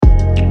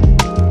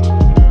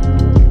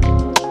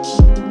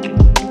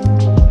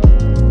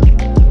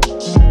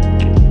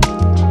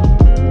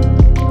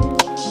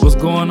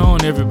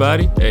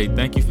everybody. Hey,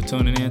 thank you for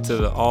tuning in to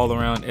the All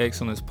Around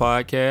Excellence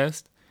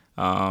podcast.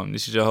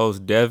 This is your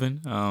host, Devin.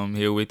 I'm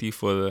here with you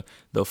for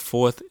the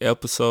fourth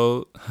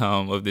episode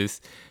of this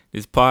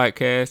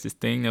podcast, this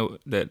thing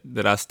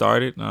that I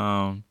started.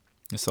 And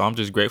so I'm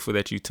just grateful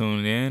that you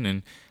tuned in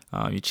and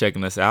you're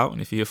checking us out.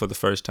 And if you're here for the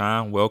first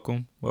time,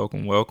 welcome.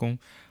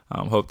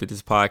 Hope that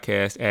this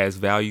podcast adds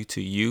value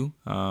to you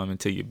and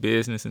to your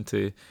business and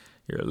to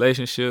your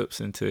relationships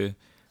and to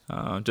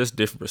just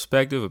different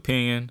perspective,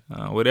 opinion,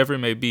 whatever it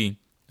may be.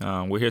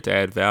 We're here to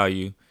add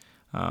value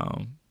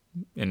and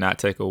not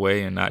take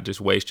away and not just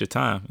waste your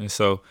time. And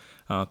so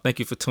thank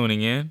you for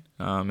tuning in.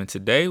 And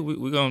today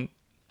we're going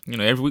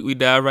to, every week we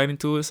dive right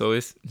into it. So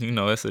it's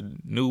a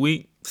new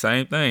week,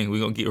 same thing. We're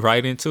going to get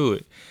right into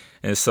it.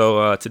 And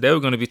so today we're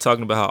going to be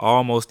talking about how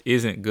almost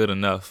isn't good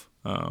enough.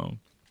 And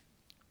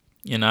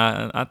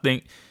I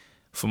think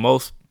for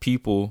most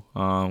people,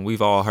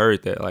 we've all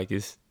heard that, like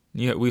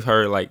we've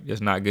heard like it's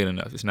not good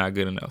enough. It's not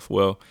good enough.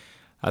 Well,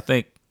 I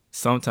think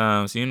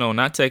sometimes,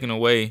 not taking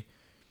away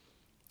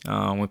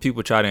when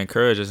people try to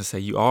encourage us and say,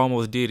 you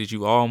almost did it.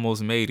 You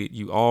almost made it.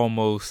 You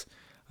almost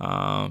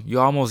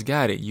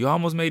got it. You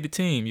almost made the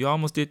team. You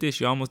almost did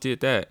this. You almost did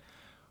that.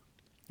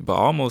 But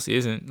almost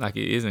isn't like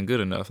it isn't good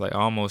enough. Like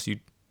almost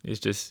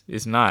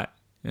it's not.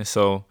 And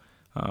so,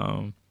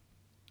 and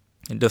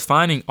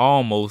defining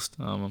almost,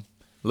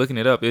 looking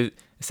it up, it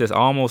says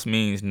almost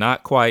means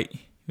not quite,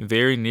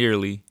 very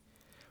nearly,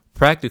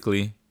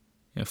 practically,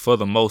 and for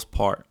the most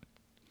part.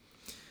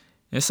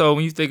 And so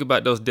when you think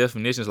about those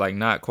definitions, like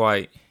not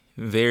quite,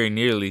 very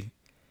nearly,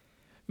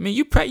 I mean,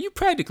 you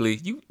practically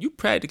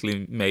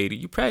made it.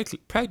 You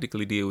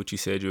practically did what you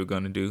said you were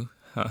going to do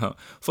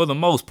for the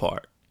most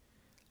part.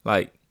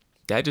 Like,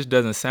 that just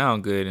doesn't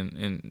sound good.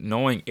 And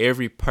knowing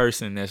every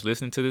person that's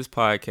listening to this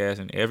podcast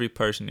and every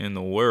person in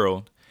the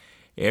world,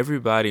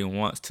 everybody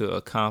wants to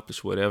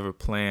accomplish whatever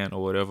plan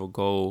or whatever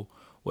goal,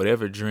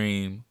 whatever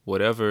dream,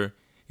 whatever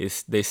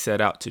they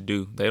set out to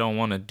do. They don't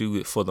want to do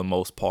it for the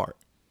most part.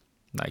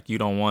 Like, you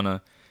don't want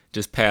to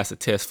just pass a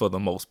test for the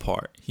most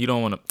part. You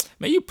don't want to,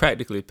 man, you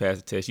practically passed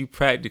a test. You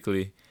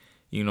practically,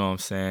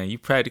 you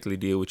practically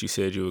did what you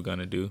said you were going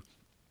to do.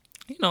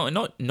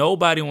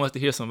 Nobody wants to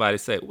hear somebody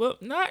say, well,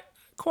 not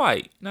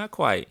quite.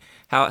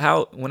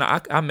 How when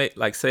I make,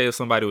 like, say if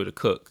somebody were to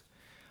cook.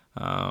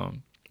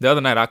 The other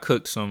night I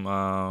cooked some,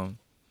 I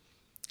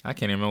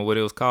can't even remember what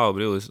it was called,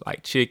 but it was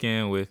like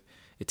chicken with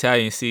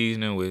Italian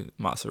seasoning, with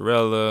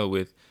mozzarella,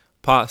 with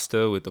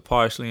pasta, with the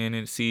parsley in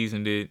it,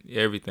 seasoned it,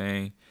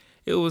 everything.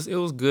 It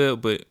was good,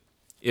 but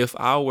if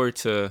I were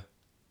to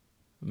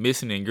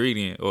miss an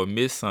ingredient or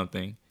miss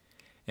something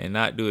and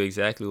not do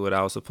exactly what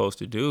I was supposed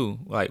to do,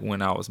 like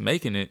when I was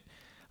making it,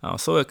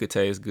 so it could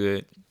taste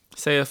good.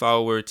 Say if I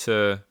were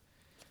to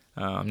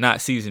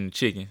not season the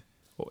chicken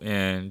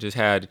and just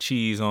had the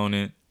cheese on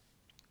it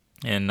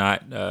and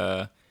not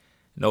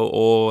no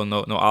oil,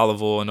 no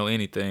olive oil, no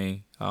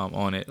anything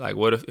on it. Like,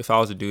 what if I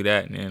was to do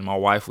that and then my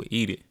wife would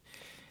eat it?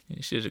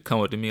 And she would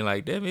come up to me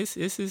like, "Damn,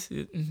 it's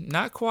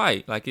not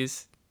quite. Like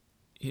it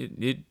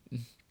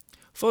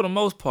for the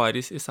most part,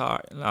 it's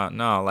hard.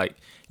 No, like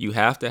you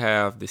have to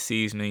have the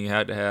seasoning, you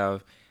have to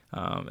have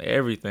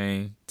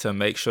everything to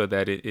make sure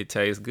that it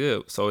tastes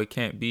good. So it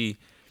can't be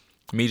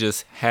me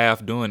just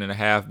half doing and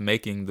half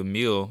making the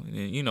meal,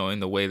 in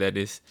the way that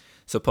it's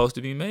supposed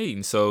to be made.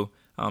 And so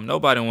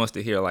nobody wants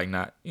to hear like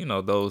not,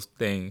 those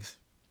things.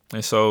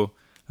 And so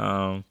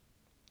one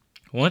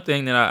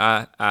thing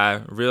that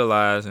I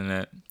realize and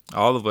that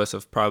all of us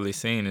have probably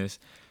seen is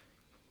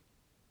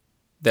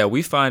that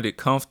we find it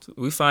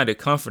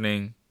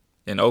comforting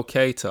and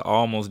okay to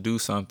almost do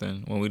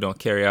something when we don't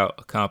carry out,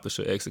 accomplish,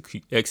 or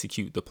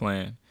execute the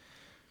plan.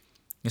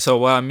 And so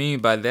what I mean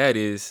by that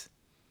is,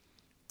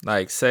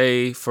 like,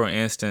 say for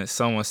instance,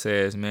 someone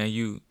says, "Man,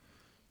 you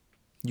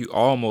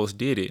almost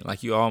did it.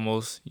 Like you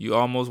almost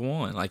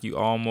won. Like you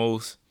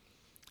almost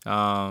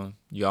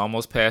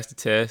passed the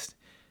test.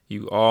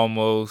 You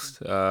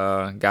almost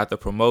got the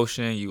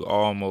promotion. You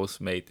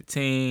almost made the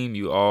team.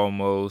 You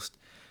almost,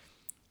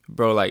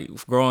 bro, like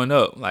growing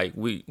up, like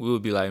we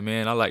would be like,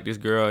 man, I like this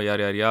girl,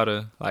 yada, yada,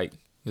 yada. Like,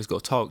 let's go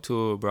talk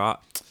to her, bro. I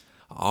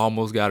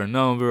almost got her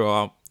number,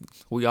 or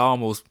we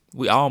almost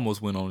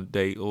went on a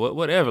date, or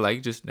whatever.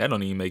 Like, just, that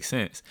don't even make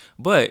sense.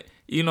 But,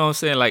 you know what I'm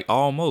saying? Like,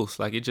 almost.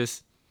 Like, it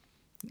just,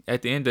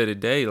 at the end of the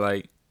day,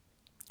 like,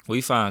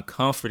 we find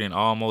comfort in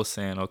almost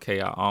saying,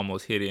 okay, I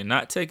almost hit it. And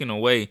not taking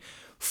away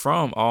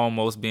from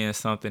almost being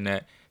something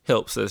that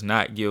helps us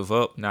not give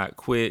up, not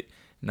quit,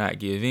 not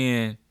give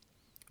in.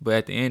 But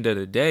at the end of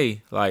the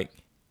day, like,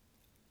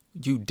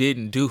 you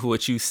didn't do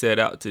what you set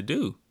out to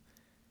do.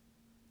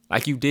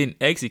 Like, you didn't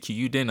execute.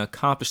 You didn't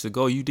accomplish the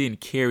goal. You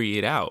didn't carry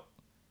it out.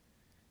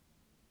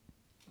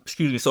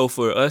 Excuse me. So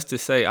for us to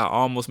say, I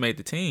almost made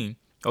the team,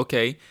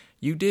 okay,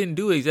 you didn't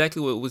do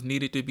exactly what was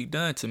needed to be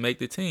done to make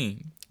the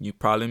team. You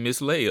probably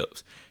missed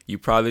layups. You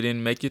probably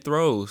didn't make your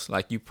throws.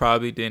 Like, you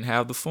probably didn't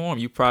have the form.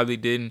 You probably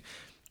didn't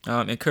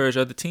encourage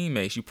other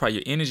teammates. Your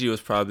energy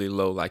was probably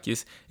low. Like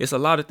it's a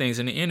lot of things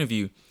in the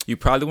interview. You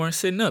probably weren't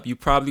sitting up. You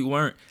probably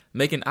weren't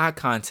making eye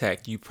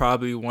contact. You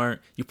probably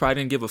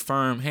didn't give a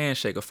firm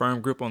handshake, a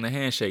firm grip on the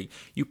handshake.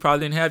 You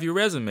probably didn't have your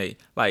resume.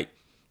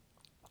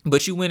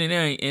 But you went in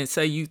there and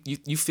say you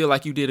feel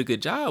like you did a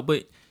good job,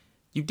 but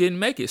you didn't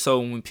make it. So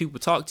when people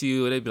talk to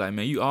you, they be like,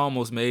 man, you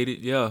almost made it.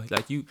 Yeah,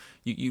 like you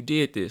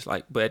did this.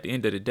 But at the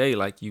end of the day,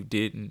 we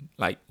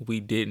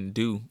didn't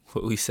do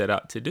what we set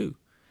out to do.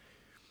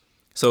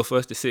 So for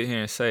us to sit here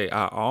and say,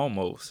 I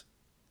almost,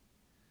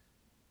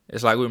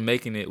 it's like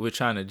we're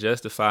trying to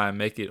justify and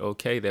make it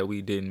okay that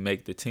we didn't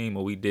make the team,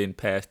 or we didn't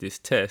pass this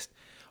test,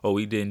 or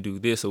we didn't do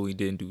this, or we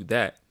didn't do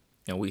that.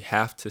 And we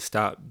have to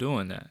stop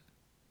doing that.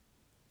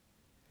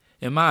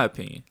 In my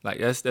opinion,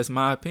 that's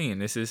my opinion.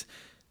 This is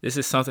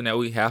something that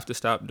we have to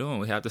stop doing.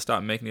 We have to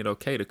stop making it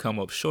okay to come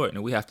up short,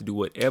 and we have to do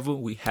whatever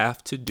we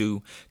have to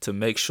do to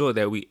make sure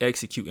that we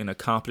execute and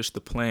accomplish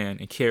the plan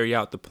and carry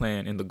out the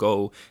plan and the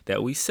goal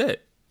that we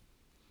set.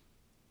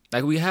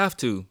 Like, we have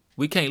to.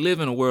 We can't live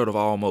in a world of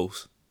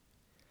almost.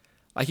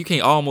 Like, you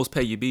can't almost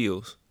pay your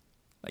bills.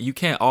 Like, you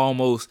can't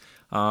almost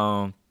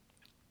put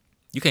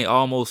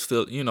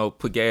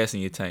gas in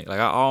your tank.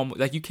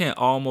 You can't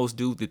almost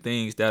do the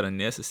things that are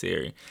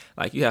necessary.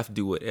 Like, you have to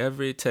do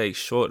whatever it takes,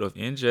 short of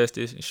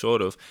injustice and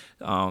short of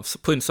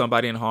putting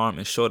somebody in harm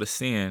and short of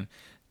sin,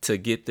 to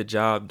get the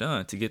job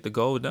done, to get the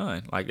goal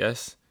done.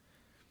 That's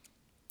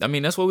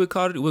what we're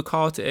called. We're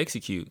called to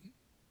execute.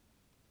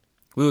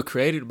 We were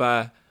created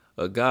by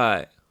a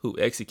God who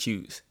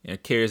executes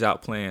and carries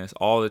out plans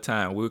all the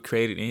time. We're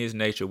created in His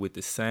nature with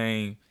the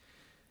same.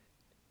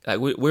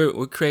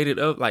 We're created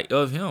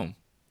of Him.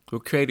 We're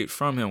created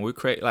from Him. We're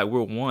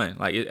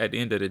one. At the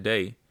end of the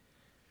day.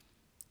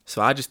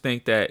 So I just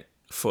think that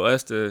for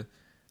us to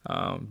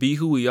be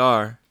who we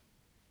are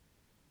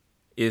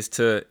is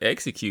to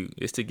execute,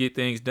 is to get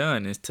things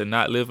done, is to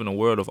not live in a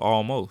world of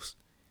almost.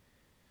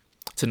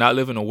 To not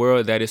live in a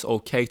world that it's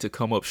okay to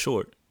come up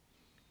short.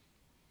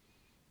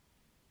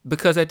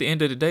 Because at the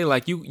end of the day,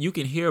 you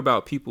can hear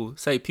about people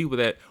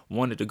that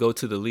wanted to go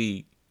to the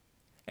league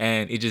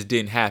and it just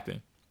didn't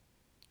happen.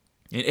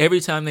 And every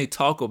time they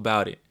talk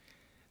about it,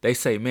 they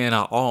say, man,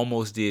 I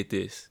almost did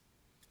this.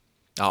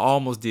 I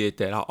almost did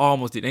that. I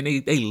almost did. And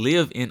they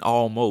live in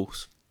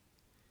almost.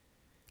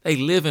 They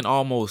live in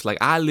almost. Like,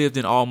 I lived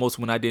in almost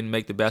when I didn't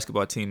make the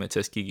basketball team at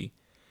Tuskegee.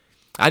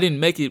 I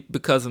didn't make it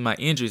because of my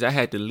injuries. I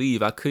had to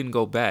leave. I couldn't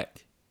go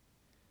back.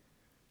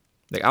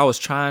 I was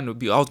going to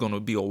be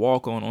a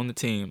walk-on on the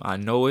team. I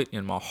know it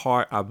in my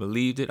heart. I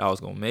believed it. I was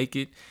going to make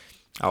it.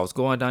 I was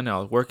going down there. I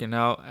was working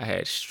out. I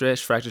had stress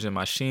fractures in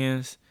my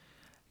shins,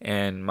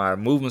 and my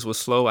movements were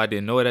slow. I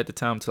didn't know it at the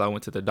time until I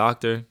went to the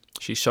doctor.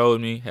 She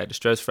showed me, had the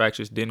stress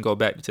fractures, didn't go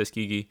back to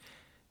Tuskegee.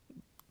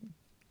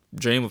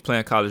 Dream of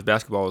playing college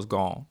basketball was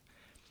gone.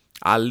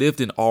 I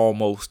lived in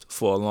almost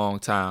for a long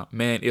time.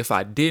 Man, if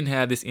I didn't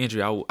have this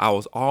injury, I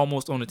was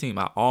almost on the team.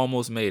 I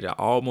almost made it. I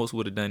almost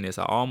would have done this.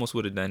 I almost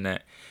would have done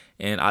that.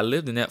 And I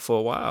lived in that for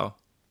a while.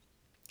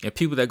 And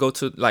people that go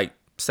to,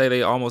 say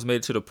they almost made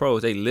it to the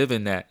pros, they live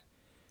in that.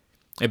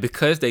 And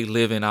because they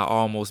live in I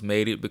almost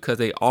made it, because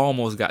they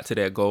almost got to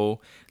that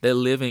goal, they're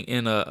living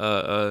in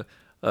in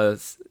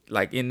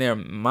their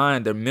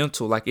mind, their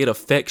mental, it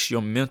affects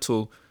your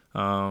mental,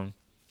 I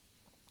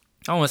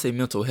don't want to say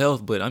mental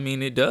health, but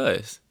it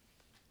does.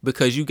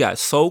 Because you got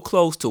so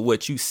close to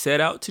what you set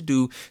out to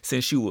do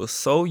since you were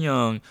so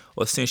young,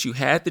 or since you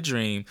had the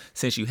dream,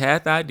 since you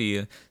had the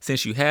idea,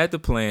 since you had the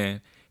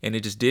plan, and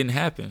it just didn't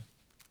happen.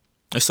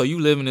 And so you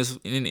live in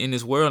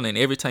this world, and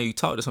every time you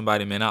talk to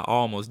somebody, man, I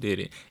almost did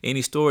it.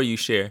 Any story you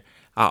share,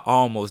 I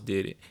almost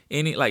did it.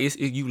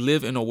 You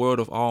live in a world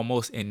of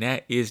almost, and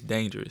that is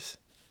dangerous.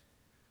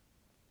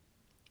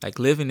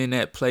 Living in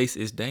that place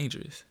is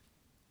dangerous.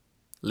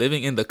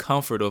 Living in the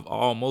comfort of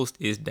almost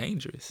is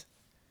dangerous.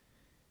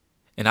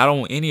 And I don't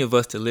want any of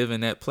us to live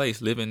in that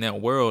place, live in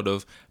that world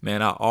of,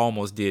 man, I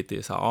almost did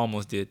this, I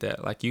almost did that.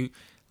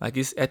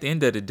 It's at the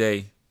end of the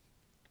day,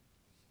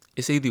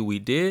 it's either we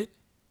did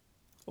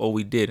or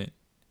we didn't.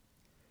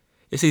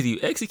 It's either you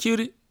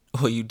executed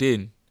or you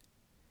didn't.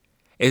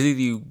 It's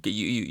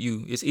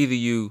either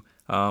you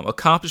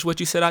accomplished what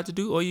you set out to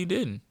do or you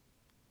didn't.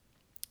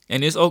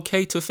 And it's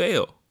okay to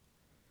fail.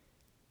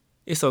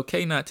 It's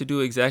okay not to do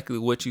exactly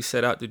what you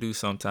set out to do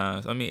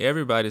sometimes.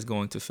 Everybody's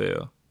going to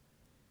fail.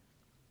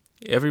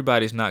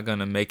 Everybody's not going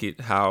to make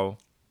it how,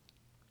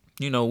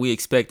 we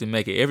expect to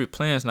make it. Every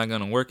plan's not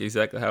going to work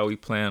exactly how we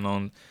plan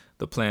on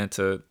the plan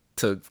to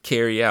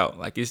carry out.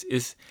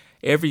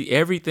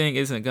 Everything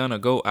isn't going to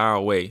go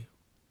our way.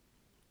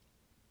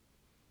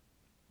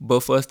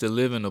 But for us to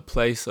live in a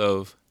place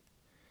of,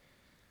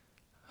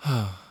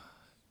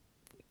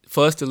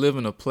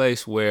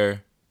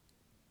 where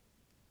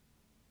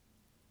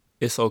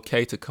it's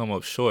okay to come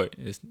up short,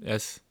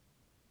 that's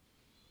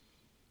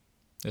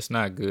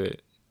not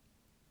good.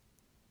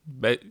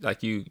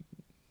 But you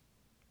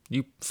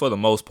for the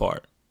most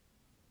part,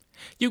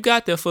 you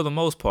got there for the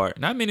most part.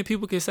 Not many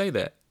people can say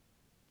that.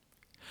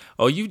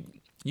 Oh, you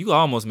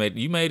almost made it.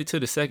 You made it to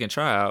the second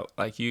tryout.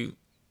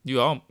 You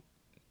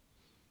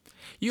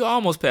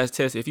almost passed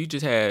test if you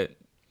just had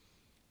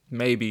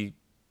maybe,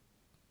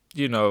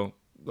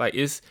 like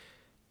it's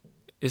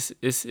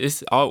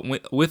all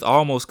with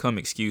almost come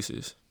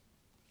excuses.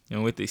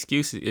 And with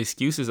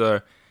excuses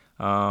are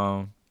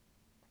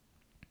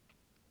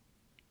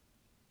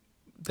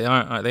they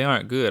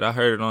aren't good. I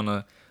heard it on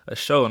a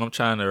show and I'm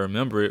trying to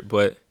remember it,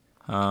 but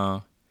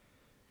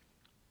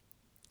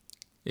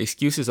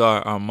excuses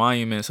are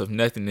monuments of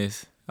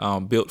nothingness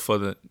built for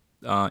the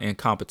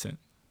incompetent.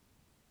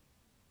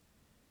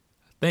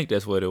 I think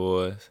that's what it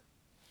was.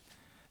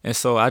 And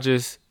so I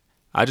just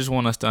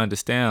want us to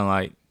understand,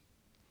 like,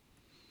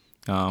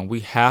 we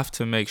have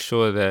to make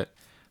sure that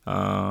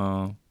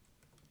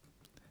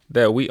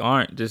that we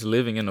aren't just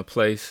living in a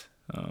place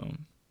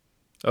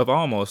of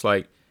almost.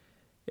 Like,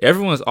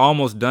 everyone's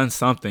almost done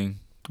something,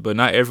 but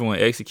not everyone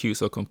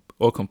executes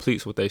or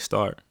completes what they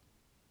start.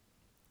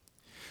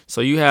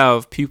 So you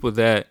have people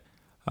that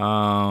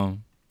will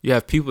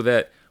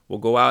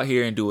go out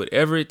here and do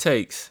whatever it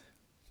takes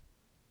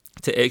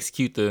to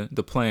execute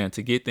the plan,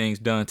 to get things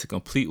done, to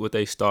complete what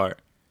they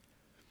start.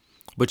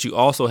 But you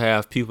also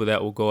have people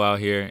that will go out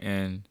here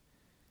and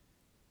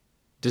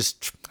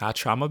I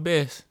try my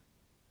best.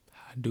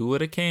 I do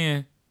what I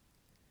can.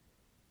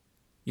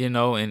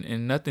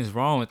 And nothing's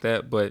wrong with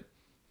that, but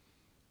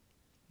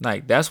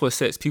like, that's what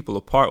sets people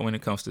apart when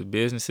it comes to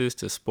businesses,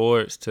 to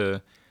sports,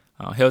 to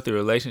healthy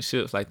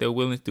relationships. Like, they're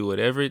willing to do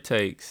whatever it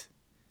takes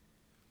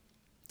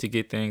to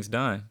get things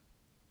done,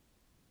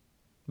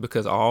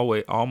 because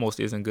almost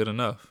isn't good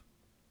enough.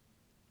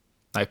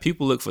 Like,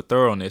 people look for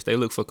thoroughness. They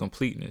look for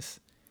completeness.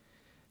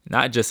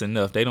 Not just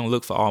enough. They don't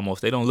look for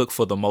almost. They don't look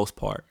for the most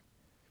part.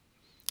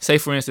 Say,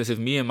 for instance, if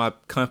me and my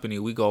company,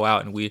 we go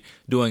out and we're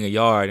doing a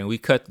yard and we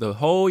cut the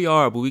whole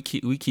yard, but we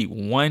keep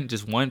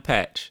just one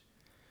patch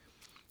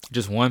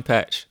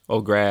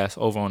of grass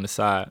over on the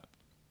side.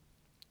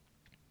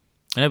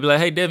 And they'll be like,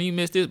 "Hey, Devin, you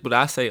missed this." But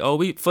I say, "Oh,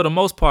 for the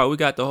most part, we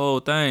got the whole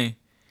thing."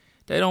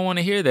 They don't want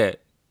to hear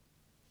that.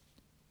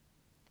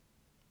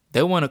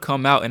 They want to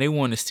come out and they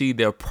want to see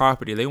their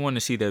property. They want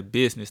to see their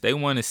business. They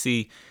want to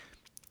see,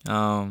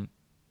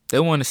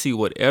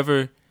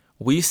 whatever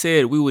we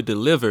said we would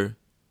deliver.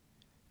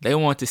 They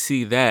want to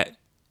see that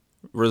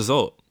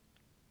result.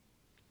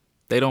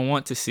 They don't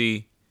want to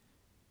see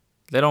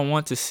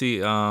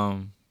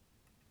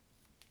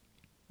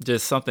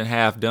just something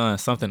half done,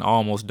 something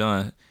almost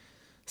done,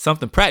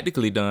 something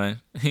practically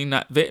done.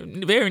 Not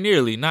very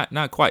nearly,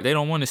 not quite. They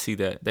don't want to see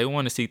that. They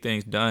want to see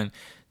things done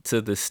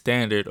to the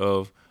standard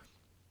of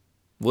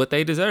what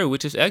they deserve,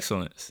 which is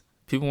excellence.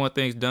 People want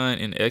things done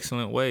in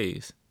excellent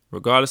ways,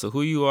 regardless of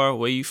who you are,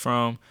 where you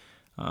from,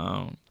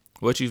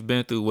 what you've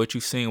been through, what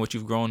you've seen, what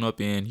you've grown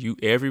up in.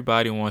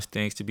 Everybody wants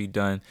things to be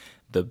done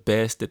the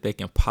best that they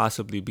can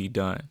possibly be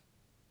done.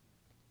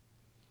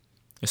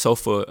 And so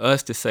for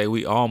us to say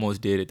we almost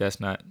did it, that's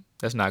not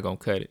gonna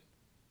cut it.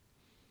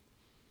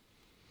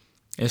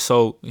 And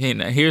so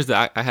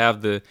I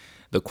have the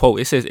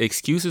quote. It says,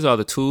 "Excuses are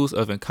the tools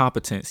of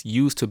incompetence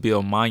used to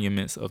build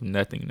monuments of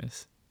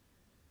nothingness."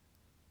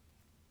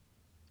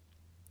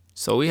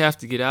 So we have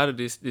to get out of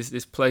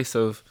this place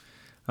of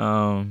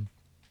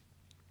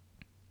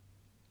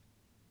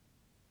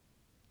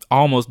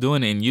almost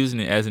doing it and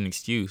using it as an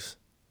excuse,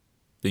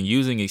 then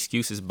using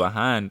excuses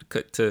behind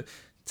to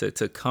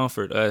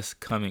comfort us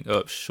coming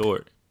up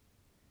short.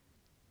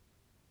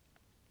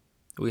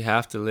 We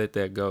have to let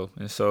that go.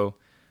 And so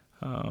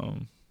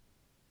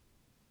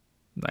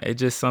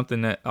it's just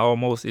something that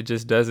almost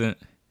isn't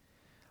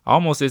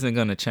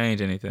going to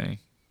change anything.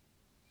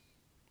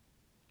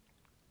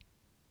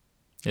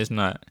 It's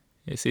not.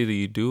 It's either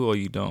you do or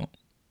you don't.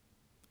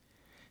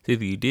 It's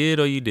either you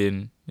did or you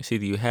didn't. It's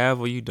either you have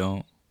or you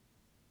don't.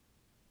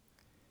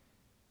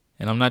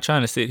 And I'm not trying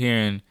to sit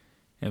here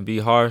and be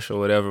harsh or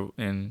whatever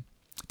and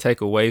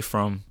take away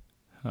from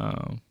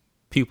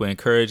people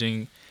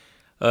encouraging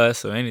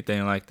us or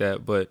anything like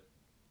that. But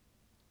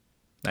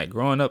like,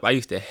 growing up, I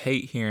used to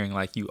hate hearing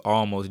like you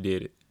almost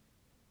did it.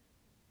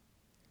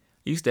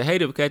 I used to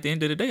hate it because at the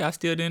end of the day, I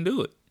still didn't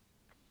do it.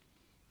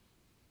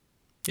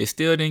 It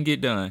still didn't get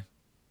done.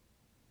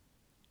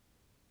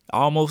 I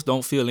almost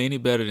don't feel any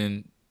better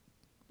than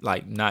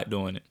like not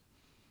doing it.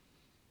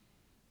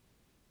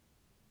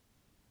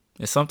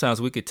 And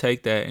sometimes we could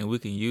take that and we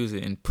can use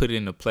it and put it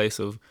in the place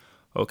of,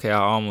 okay, I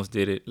almost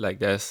did it. Like,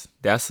 that's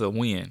a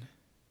win.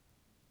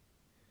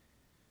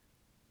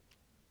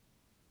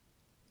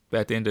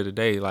 But at the end of the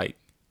day, like,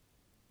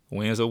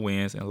 wins are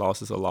wins and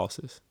losses are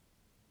losses.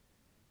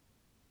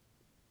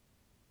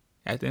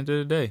 At the end of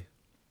the day,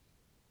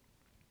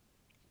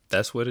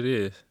 that's what it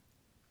is.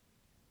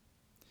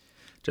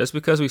 Just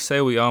because we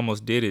say we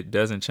almost did it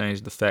doesn't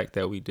change the fact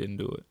that we didn't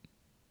do it.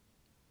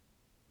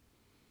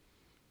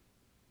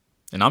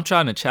 And I'm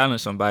trying to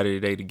challenge somebody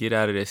today to get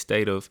out of that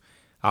state of,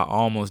 I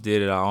almost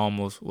did it, I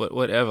almost,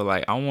 whatever.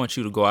 Like, I want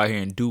you to go out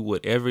here and do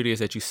whatever it is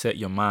that you set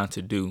your mind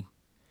to do.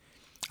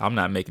 I'm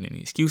not making any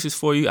excuses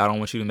for you. I don't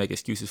want you to make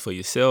excuses for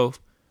yourself.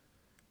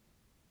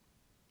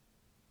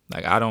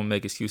 Like, I don't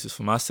make excuses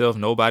for myself.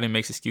 Nobody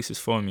makes excuses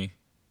for me.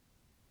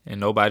 And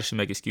nobody should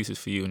make excuses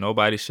for you.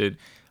 Nobody should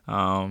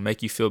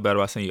make you feel better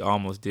about saying you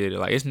almost did it.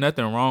 Like, it's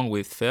nothing wrong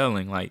with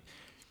failing. Like,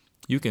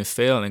 you can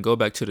fail and go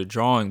back to the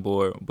drawing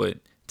board, but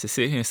to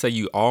sit here and say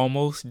you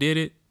almost did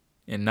it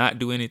and not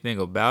do anything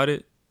about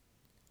it,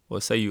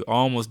 or say you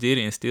almost did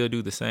it and still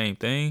do the same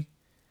thing,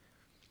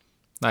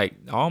 like,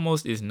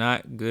 almost is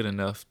not good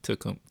enough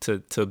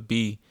to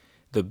be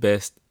the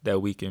best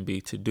that we can be,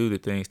 to do the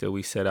things that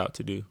we set out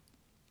to do.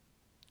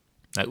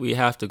 Like, we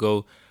have to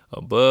go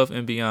above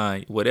and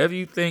beyond. Whatever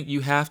you think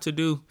you have to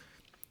do,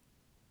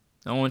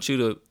 I want you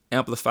to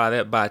amplify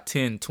that by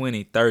 10,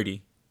 20,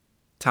 30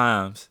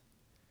 times,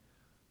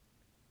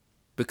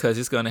 because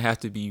it's going to have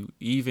to be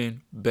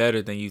even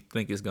better than you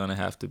think it's going to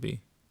have to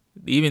be.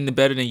 Even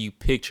better than you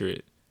picture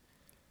it.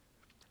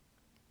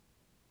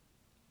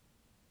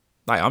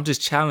 Like, I'm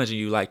just challenging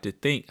you, like, to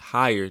think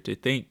higher, to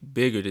think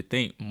bigger, to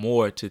think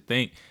more, to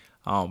think,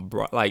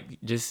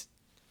 like, just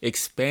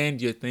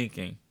expand your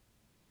thinking.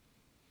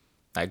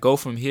 Like, go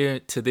from here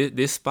to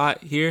this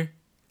spot here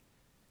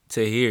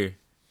to here.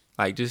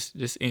 Like,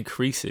 just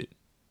increase it.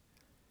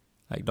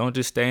 Like, don't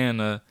just stay in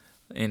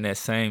that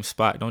same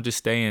spot. Don't just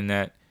stay in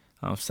that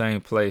same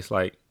place.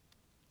 Like,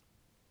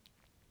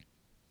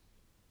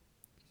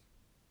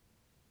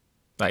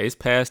 it's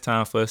past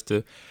time for us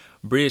to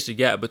bridge the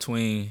gap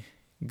between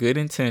good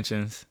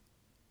intentions,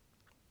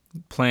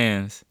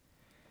 plans,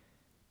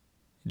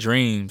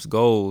 dreams,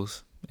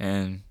 goals,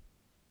 and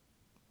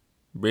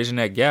bridging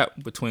that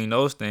gap between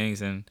those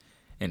things and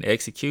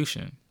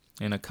execution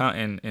and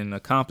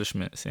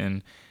accomplishments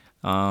and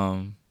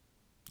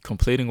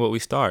completing what we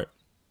start,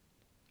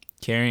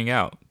 carrying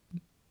out,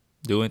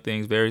 doing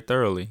things very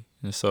thoroughly.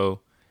 And so,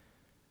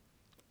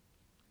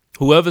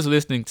 whoever's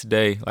listening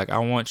today, like, I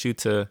want you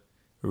to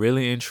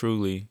really and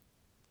truly,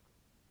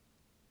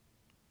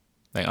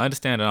 like,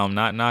 understand that I'm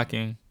not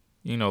knocking,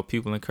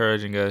 people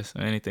encouraging us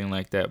or anything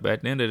like that. But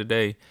at the end of the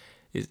day,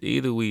 it's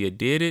either we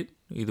did it,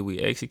 either we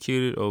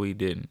executed, or we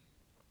didn't.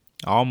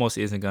 Almost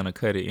isn't going to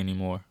cut it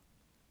anymore.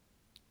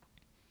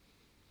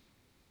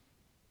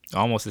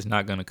 Almost is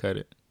not going to cut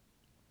it.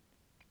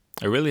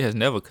 It really has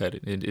never cut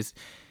it.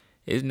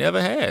 It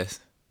never has.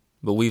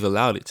 But we've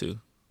allowed it to.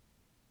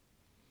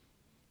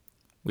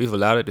 We've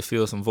allowed it to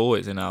fill some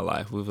voids in our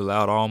life. We've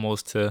held on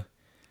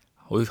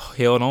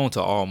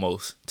to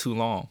almost too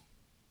long.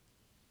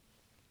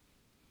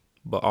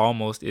 But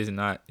almost is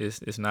not,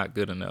 it's not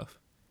good enough.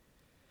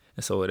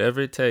 And so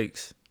whatever it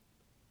takes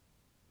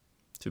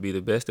to be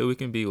the best that we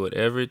can be,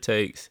 whatever it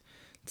takes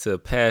to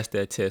pass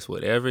that test,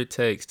 whatever it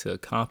takes to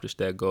accomplish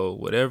that goal,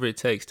 whatever it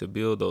takes to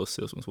build those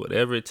systems,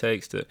 whatever it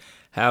takes to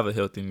have a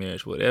healthy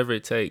marriage, whatever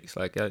it takes,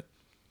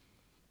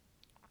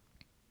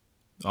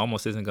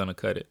 almost isn't going to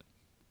cut it.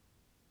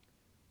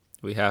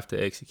 We have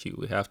to execute.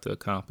 We have to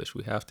accomplish.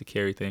 We have to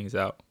carry things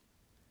out.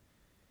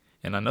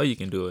 And I know you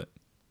can do it.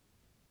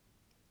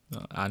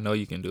 I know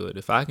you can do it.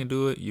 If I can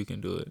do it, you can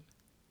do it.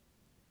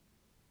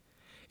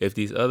 If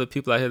these other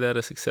people out here that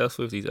are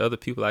successful, if these other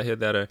people out here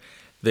that are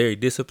very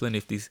disciplined,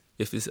 if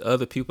there's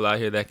other people out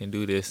here that can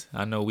do this,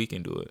 I know we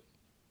can do it.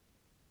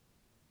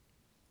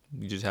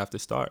 You just have to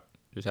start.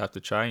 You just have to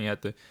try, and you have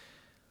to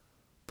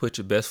put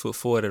your best foot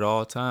forward at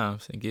all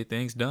times and get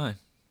things done.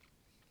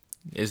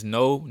 There's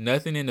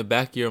nothing in the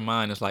back of your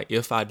mind that's like,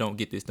 if I don't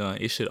get this done.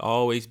 It should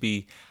always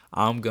be,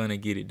 I'm going to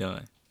get it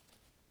done.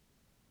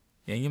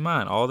 In your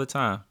mind all the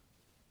time.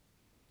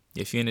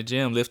 If you're in the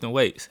gym lifting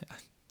weights,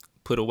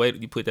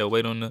 you put that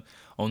weight on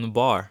the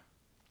bar.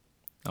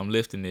 I'm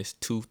lifting this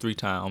 2-3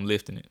 times. I'm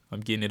lifting it. I'm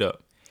getting it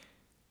up.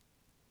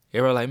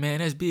 Everybody like, man,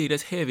 that's big,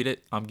 that's heavy.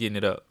 I'm getting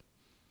it up.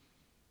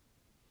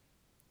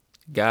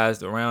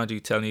 Guys around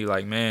you telling you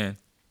like, man,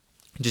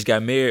 you just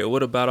got married.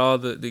 What about all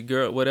the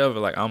girl, whatever?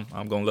 Like, I'm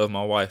gonna love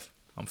my wife.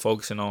 I'm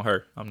focusing on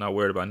her. I'm not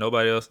worried about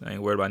nobody else. I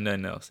ain't worried about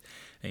nothing else.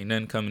 Ain't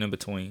nothing coming in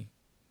between.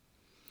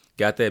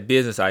 Got that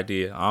business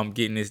idea. I'm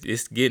getting this.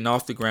 It's getting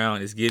off the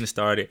ground. It's getting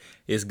started.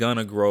 It's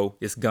gonna grow.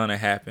 It's gonna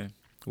happen.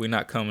 We're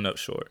not coming up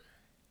short.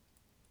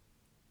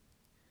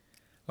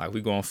 Like,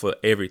 we're going for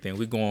everything.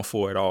 We're going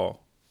for it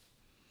all.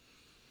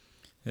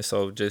 And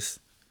so just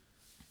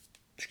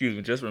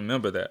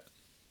remember that.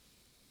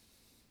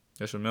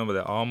 Just remember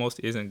that almost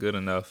isn't good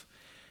enough.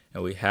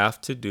 And we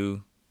have to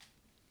do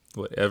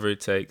whatever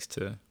it takes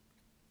to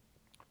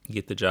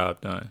get the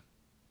job done.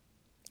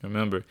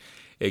 Remember,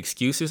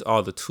 excuses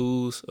are the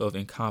tools of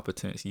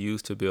incompetence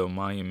used to build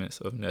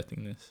monuments of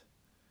nothingness.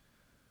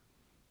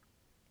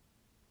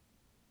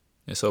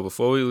 And so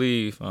before we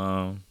leave,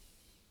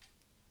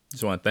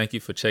 just want to thank you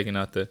for checking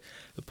out the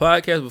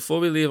podcast. Before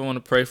we leave, I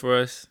want to pray for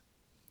us.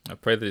 I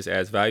pray that this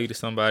adds value to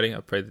somebody. I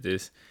pray that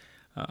this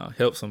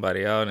helps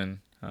somebody out. And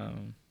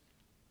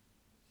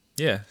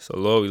so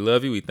Lord, we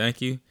love you. We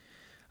thank you.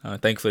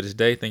 Thank you for this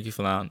day. Thank you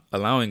for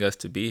allowing us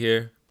to be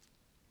here.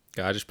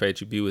 God, I just pray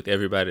that you be with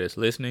everybody that's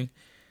listening,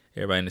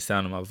 everybody in the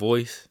sound of my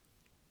voice.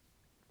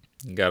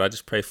 And God, I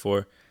just pray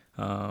for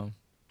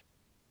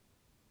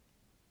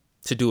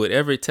to do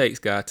whatever it takes,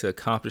 God, to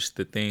accomplish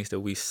the things that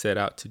we set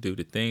out to do,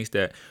 the things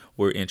that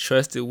we're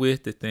entrusted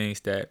with, the things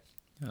that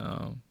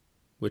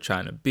we're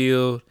trying to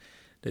build,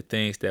 the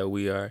things that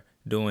we are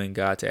doing,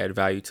 God, to add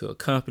value to a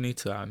company,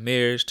 to our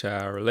marriage, to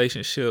our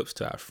relationships,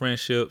 to our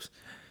friendships,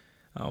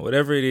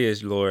 whatever it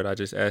is, Lord, I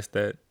just ask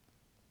that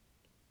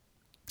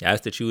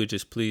you would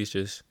just please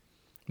just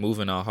move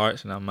in our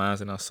hearts and our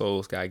minds and our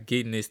souls, God,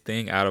 getting this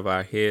thing out of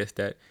our heads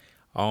that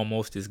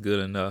almost is good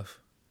enough.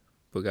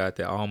 But God,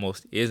 that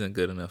almost isn't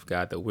good enough,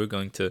 God, that we're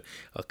going to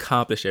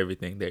accomplish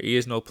everything. There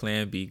is no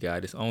plan B,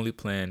 God. It's only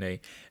plan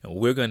A. And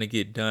we're going to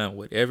get done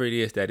whatever it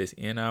is that is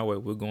in our way.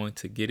 We're going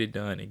to get it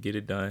done and get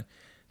it done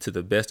to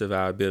the best of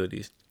our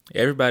abilities.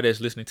 Everybody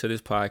that's listening to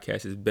this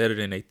podcast is better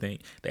than they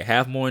think. They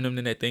have more in them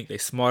than they think. They're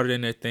smarter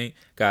than they think.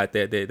 God,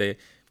 that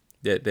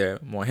they're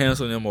more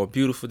handsome, they're more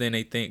beautiful than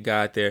they think.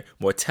 God, they're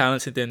more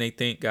talented than they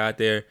think. God,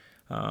 that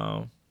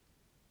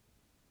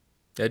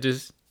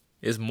just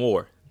is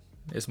more.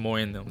 It's more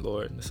in them,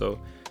 Lord. And so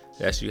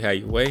that's you have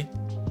your way.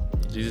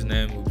 In Jesus'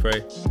 name we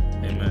pray.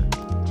 Amen.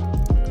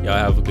 Y'all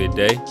have a good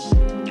day,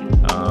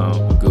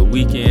 a good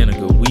weekend, a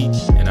good week,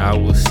 and I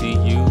will see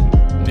you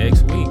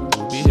next week.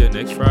 We'll be here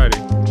next Friday.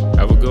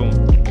 Have a good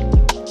one.